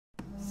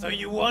So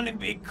you wanna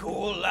be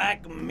cool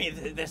like me,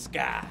 this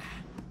guy?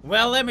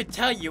 Well, let me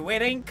tell you,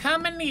 it ain't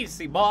coming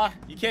easy, boy.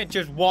 You can't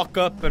just walk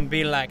up and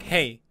be like,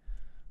 hey,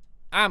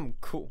 I'm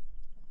cool.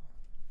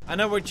 I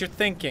know what you're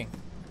thinking.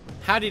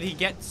 How did he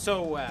get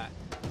so,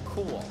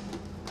 cool?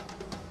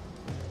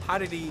 How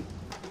did he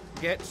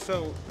get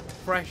so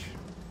fresh?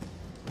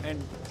 And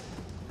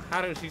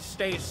how does he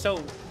stay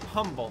so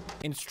humble?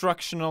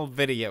 Instructional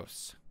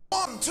videos.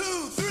 1, 2,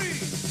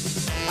 3.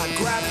 I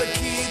grabbed the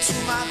key to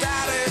my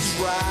daddy's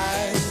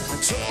ride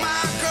and took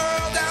my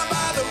girl down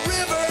by the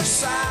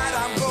riverside.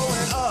 I'm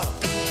going up,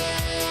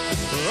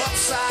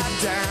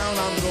 upside down.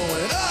 I'm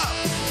going up,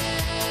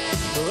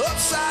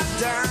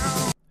 upside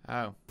down.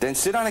 Oh. Then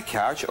sit on a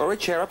couch or a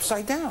chair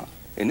upside down.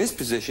 In this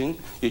position,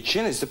 your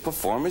chin is the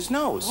performer's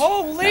nose.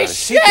 Holy now, the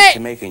shit! secret to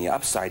making your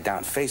upside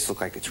down face look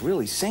like it's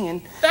really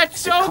singing. That's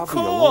is so to cover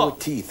cool. your lower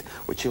teeth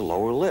with your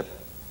lower lip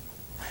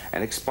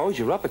and expose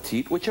your upper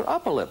teeth with your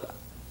upper lip.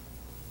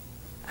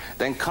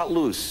 Then cut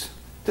loose.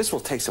 This will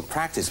take some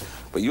practice,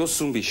 but you'll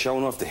soon be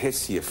showing off the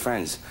hits to your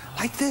friends.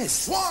 Like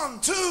this. 1,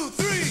 2,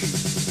 3.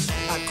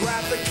 I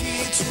grabbed the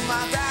key to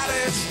my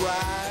daddy's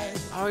ride.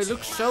 Oh, he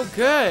looks so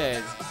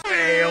good.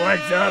 Hey,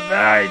 what's up,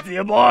 man? It's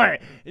your boy,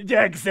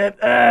 Jackson.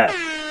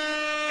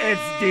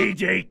 It's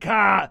DJ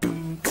Car.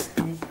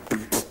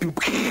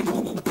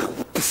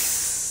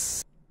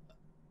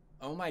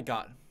 Oh my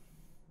god.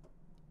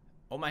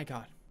 Oh my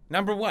god.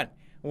 Number 1,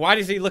 why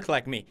does he look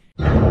like me?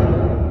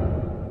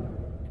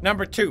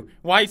 Number 2,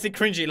 why is he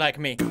cringy like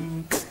me?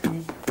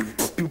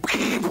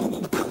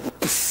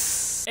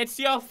 It's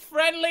your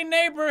friendly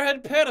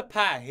neighborhood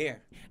PewDiePie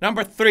here.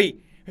 Number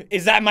 3,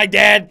 is that my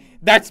dad?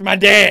 That's my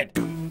dad.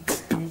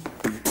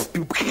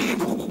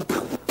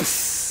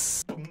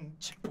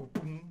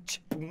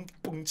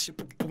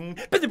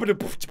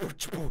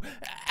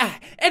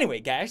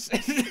 Anyway, guys,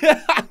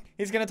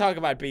 he's gonna talk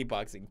about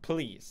beatboxing.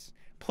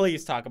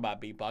 Please talk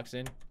about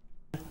beatboxing.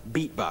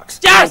 Beatbox.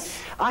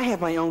 Yes! I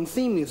have my own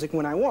theme music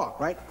when I walk,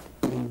 right?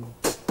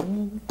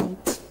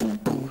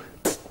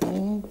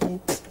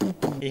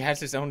 He has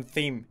his own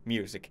theme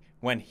music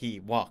when he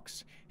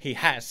walks. He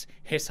has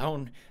his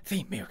own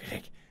theme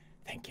music.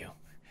 Thank you.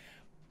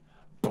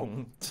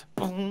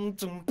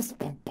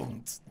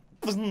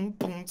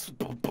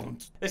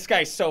 This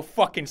guy's so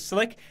fucking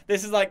slick.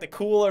 This is like the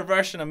cooler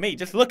version of me.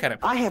 Just look at him.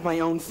 I have my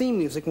own theme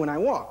music when I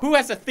walk. Who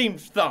has a theme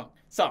song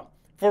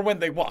for when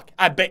they walk?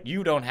 I bet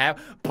you don't have.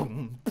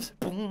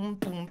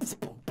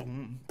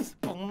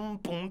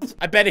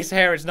 I bet his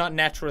hair is not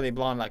naturally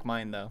blonde like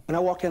mine, though. When I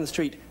walk down the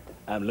street,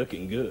 I'm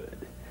looking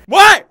good.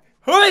 What?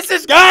 Who is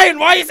this guy and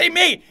why is he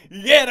me?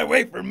 Get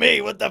away from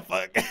me, what the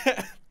fuck?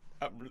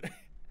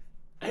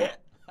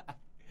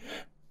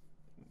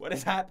 What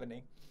is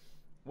happening?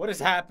 What is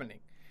happening?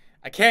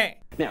 I can't.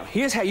 now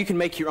here's how you can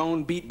make your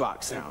own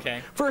beatbox sound.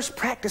 Okay. First,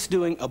 practice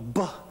doing a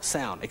B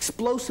sound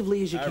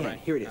explosively as you can. Alright,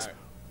 Here it is.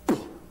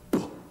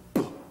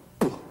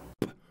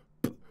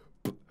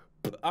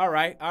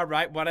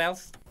 Alright, what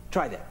else?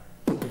 Try that.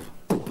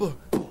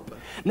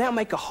 Now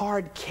make a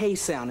hard K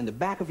sound in the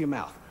back of your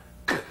mouth.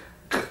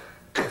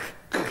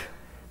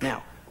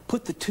 Now,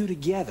 put the two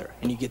together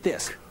and you get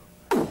this.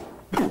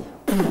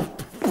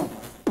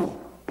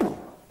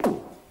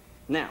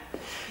 Now,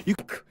 you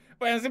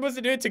Wait, I'm supposed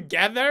to do it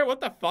together?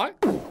 What the fuck?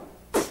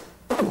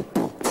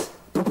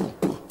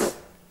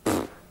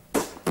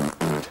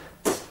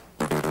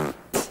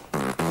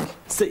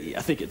 See,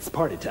 I think it's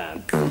party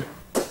time.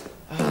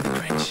 Oh,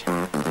 cringe.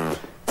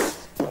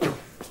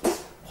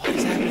 What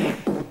is happening?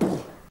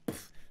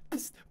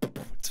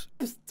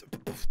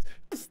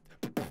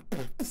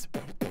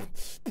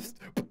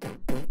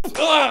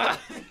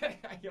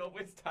 I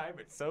always time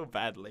it so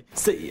badly.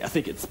 See, I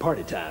think it's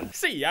party time.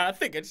 See, I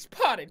think it's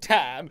party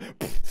time.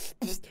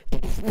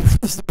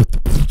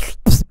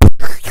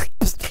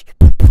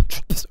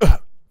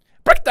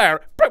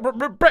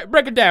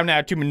 Break it down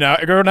now to me now,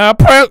 girl. Now,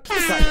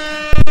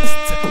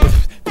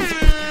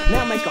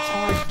 now make a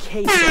hard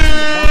K sound in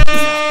the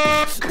back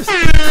of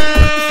your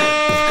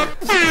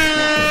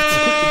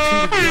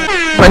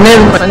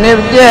mouth. My name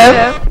is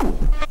Jeff.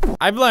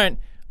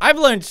 I've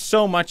learned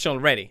so much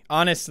already.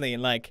 Honestly,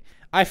 like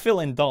I feel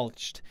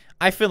indulged.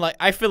 I feel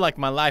like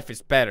my life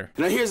is better.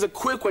 Now here's a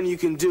quick one you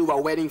can do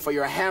while waiting for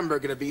your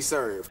hamburger to be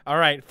served. All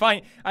right,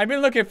 fine. I've been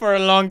looking for a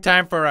long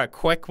time for a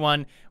quick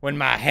one when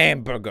my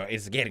hamburger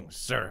is getting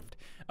served.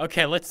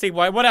 Okay, let's see.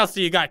 What else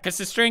do you got? Because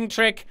the string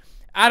trick,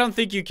 I don't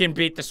think you can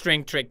beat the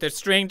string trick. The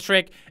string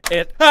trick,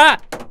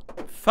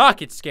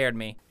 fuck, it scared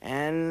me.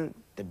 And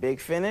the big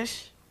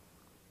finish.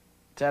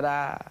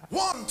 Ta-da.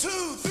 1, 2,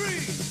 3.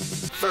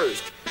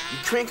 First, you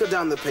crinkle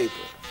down the paper.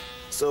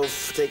 So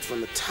take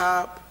from the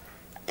top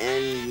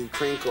and you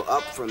crinkle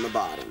up from the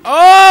bottom.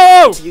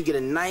 Oh! So you get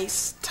a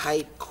nice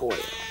tight coil.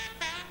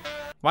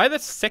 Why the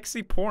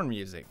sexy porn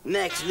music?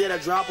 Next, you get a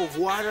drop of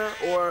water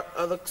or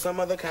some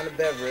other kind of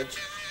beverage.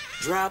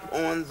 Drop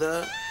on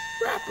the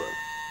wrapper.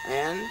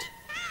 And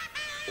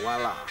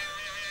voila.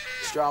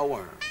 Straw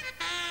worm.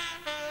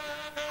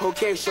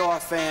 Okay, show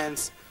off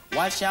fans.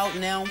 Watch out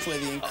now for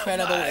the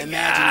incredible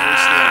imaginary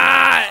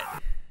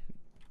story.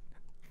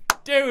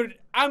 Dude,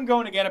 I'm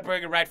going to get a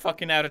burger right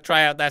fucking now to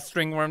try out that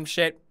string worm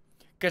shit.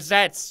 Cause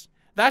that's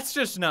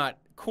just not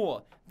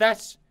cool.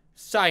 That's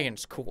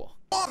science cool.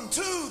 1,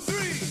 2, 3.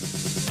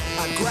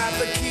 I grab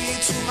the key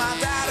to my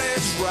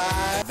daddy's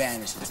ride.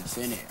 Vanish into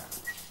thin air.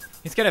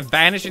 He's gonna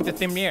vanish into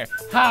thin air.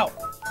 How?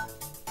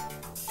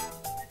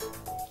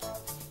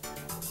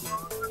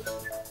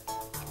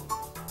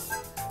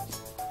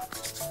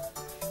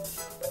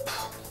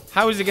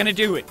 How is he gonna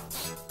do it?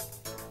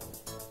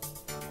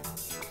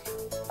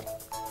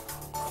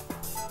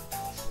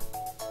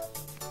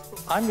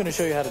 I'm gonna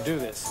show you how to do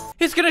this.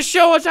 He's gonna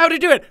show us how to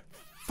do it.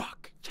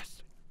 Fuck.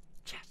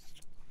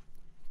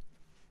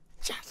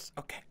 Yes.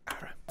 Okay. All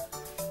right.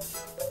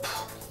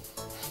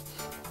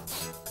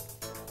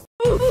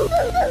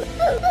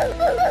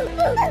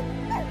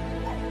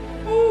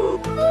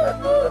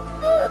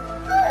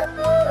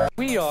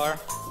 We are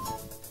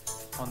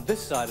on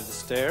this side of the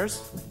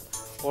stairs,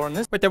 or on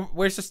this. Wait,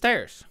 where's the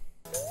stairs?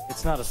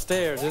 It's not a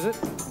stairs, is it?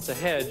 It's a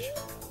hedge.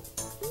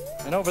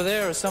 And over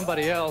there is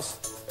somebody else,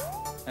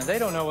 and they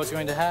don't know what's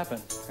going to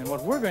happen. And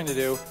what we're going to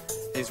do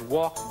is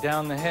walk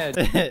down the hedge.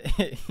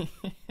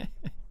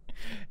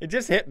 It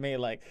just hit me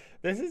like,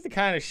 this is the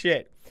kind of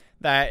shit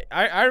that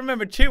I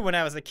remember too when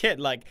I was a kid,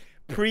 like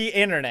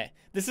pre-internet.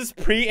 This is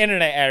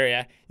pre-internet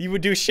area. You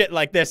would do shit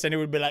like this and it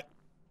would be like,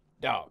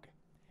 dog,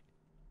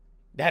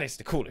 that is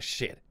the coolest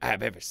shit I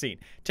have ever seen.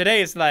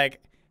 Today it's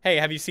like, hey,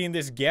 have you seen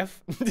this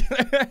GIF?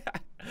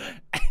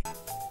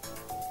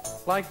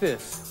 Like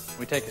this.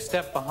 We take a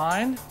step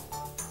behind,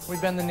 we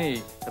bend the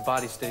knee, the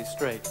body stays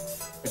straight.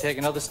 We take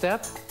another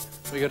step,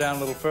 we go down a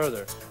little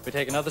further. We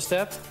take another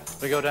step,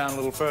 we go down a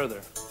little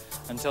further.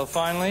 Until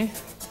finally,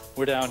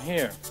 we're down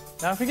here.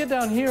 Now, if you get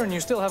down here and you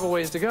still have a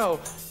ways to go,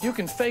 you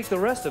can fake the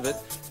rest of it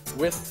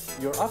with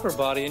your upper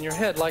body and your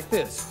head like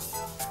this.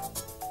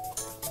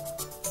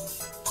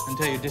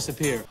 Until you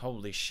disappear.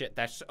 Holy shit,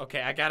 that's,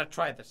 okay, I gotta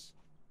try this.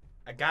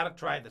 I gotta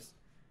try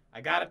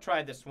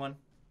this one.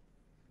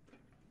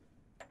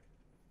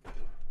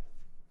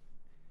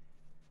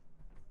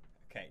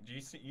 Okay, do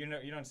you see, you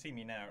don't see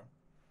me now.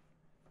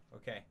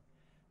 Okay.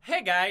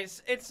 Hey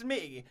guys, it's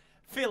me,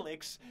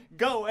 Felix,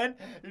 going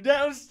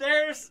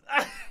downstairs.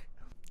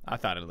 I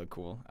thought it looked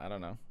cool. I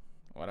don't know.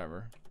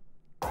 Whatever.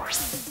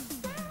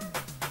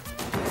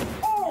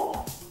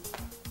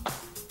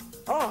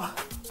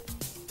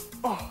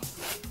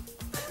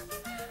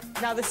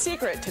 Now the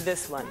secret to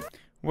this one.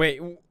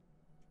 Wait.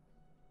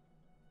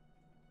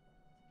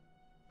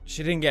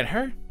 She didn't get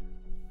hurt?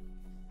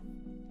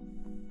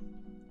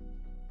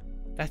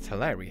 That's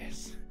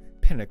hilarious.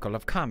 Pinnacle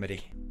of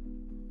comedy.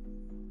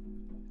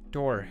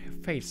 Door,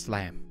 face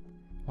slam.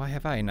 Why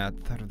have I not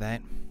thought of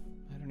that?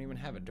 I don't even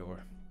have a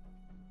door.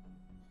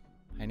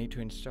 I need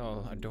to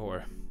install a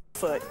door.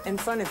 Foot in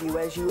front of you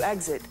as you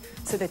exit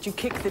so that you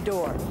kick the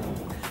door.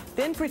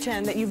 Then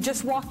pretend that you've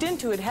just walked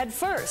into it head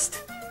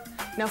first.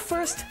 Now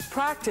first,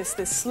 practice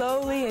this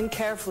slowly and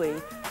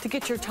carefully to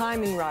get your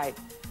timing right.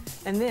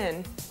 And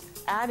then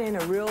add in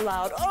a real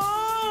loud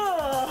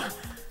 "oh!"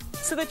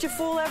 so that you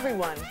fool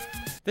everyone.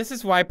 This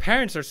is why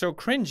parents are so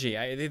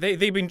cringy.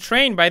 They've been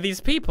trained by these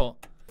people.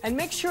 And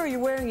make sure you're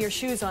wearing your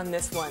shoes on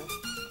this one.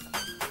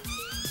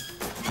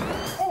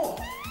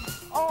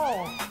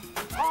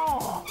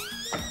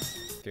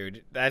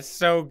 Dude, that's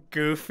so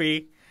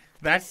goofy.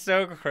 That's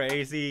so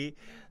crazy.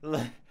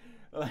 What's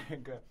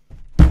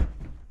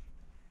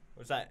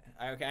that?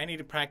 Okay, I need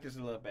to practice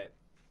a little bit.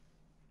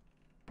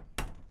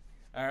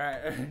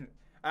 Alright.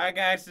 Alright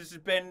guys, this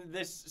has been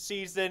this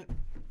season.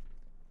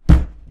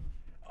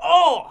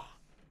 Oh!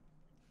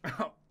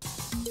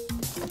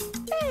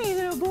 Hey,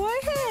 little boy,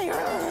 hey!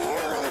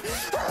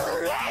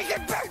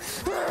 Get back!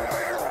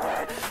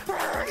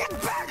 Get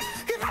back!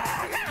 Get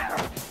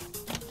back!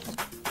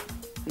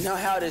 Now,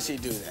 how does she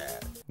do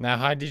that? Now,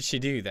 how did she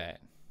do that?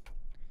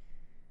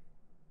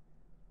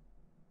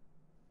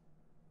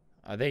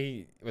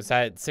 Was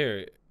that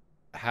serious?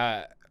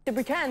 How? To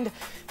pretend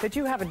that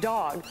you have a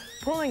dog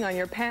pulling on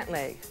your pant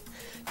leg.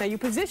 Now you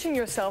position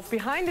yourself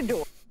behind a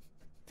door.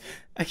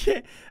 I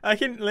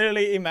can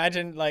literally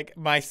imagine like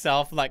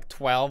myself like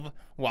 12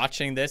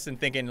 watching this and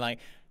thinking like,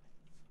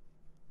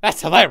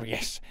 that's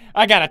hilarious.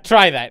 I gotta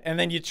try that. And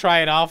then you try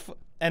it off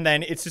and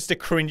then it's just the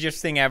cringiest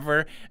thing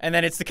ever. And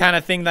then it's the kind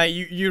of thing that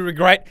you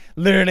regret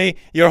literally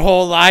your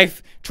whole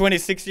life.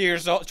 26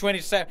 years old,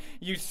 27,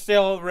 you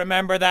still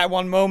remember that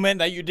one moment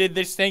that you did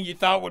this thing you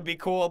thought would be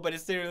cool, but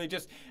it's literally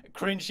just a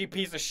cringy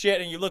piece of shit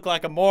and you look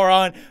like a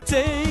moron.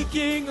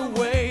 Taking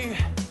away,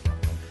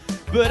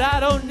 but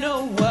I don't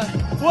know what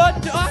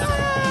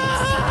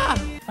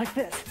Like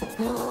this.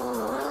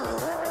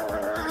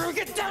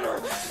 Get down!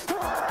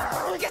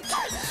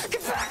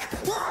 Get back!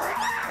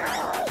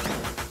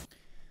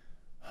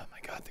 Oh my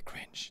god, the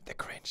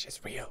cringe is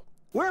real.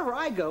 Wherever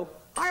I go,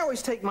 I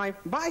always take my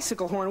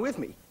bicycle horn with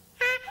me.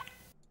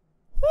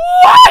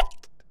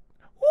 What?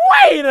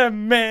 Wait a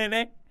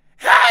minute.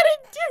 How did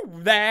you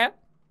do that?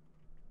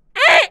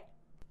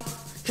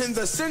 In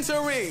the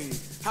center ring,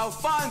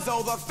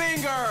 Alfonso the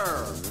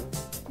Finger.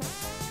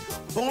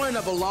 Born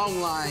of a long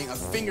line of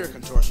finger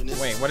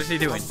contortionists. Wait, what is he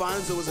doing?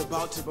 Alfonso was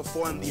about to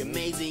perform the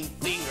amazing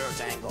finger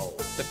tango.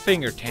 The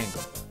finger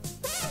tangle.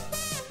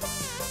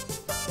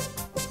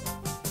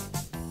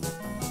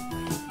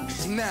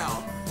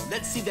 Now,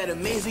 let's see that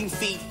amazing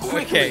feat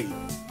quickly Okay.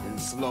 in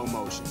slow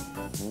motion.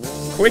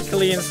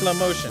 Quickly in slow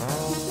motion.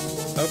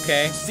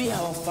 Okay. See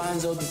how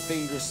Alfonso the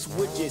finger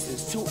switches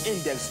his 2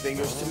 index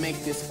fingers to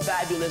make this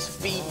fabulous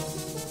feat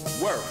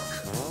work.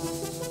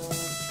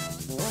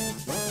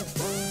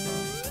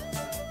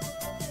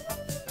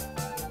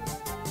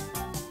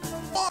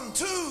 One,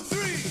 two,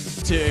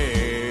 three. Two.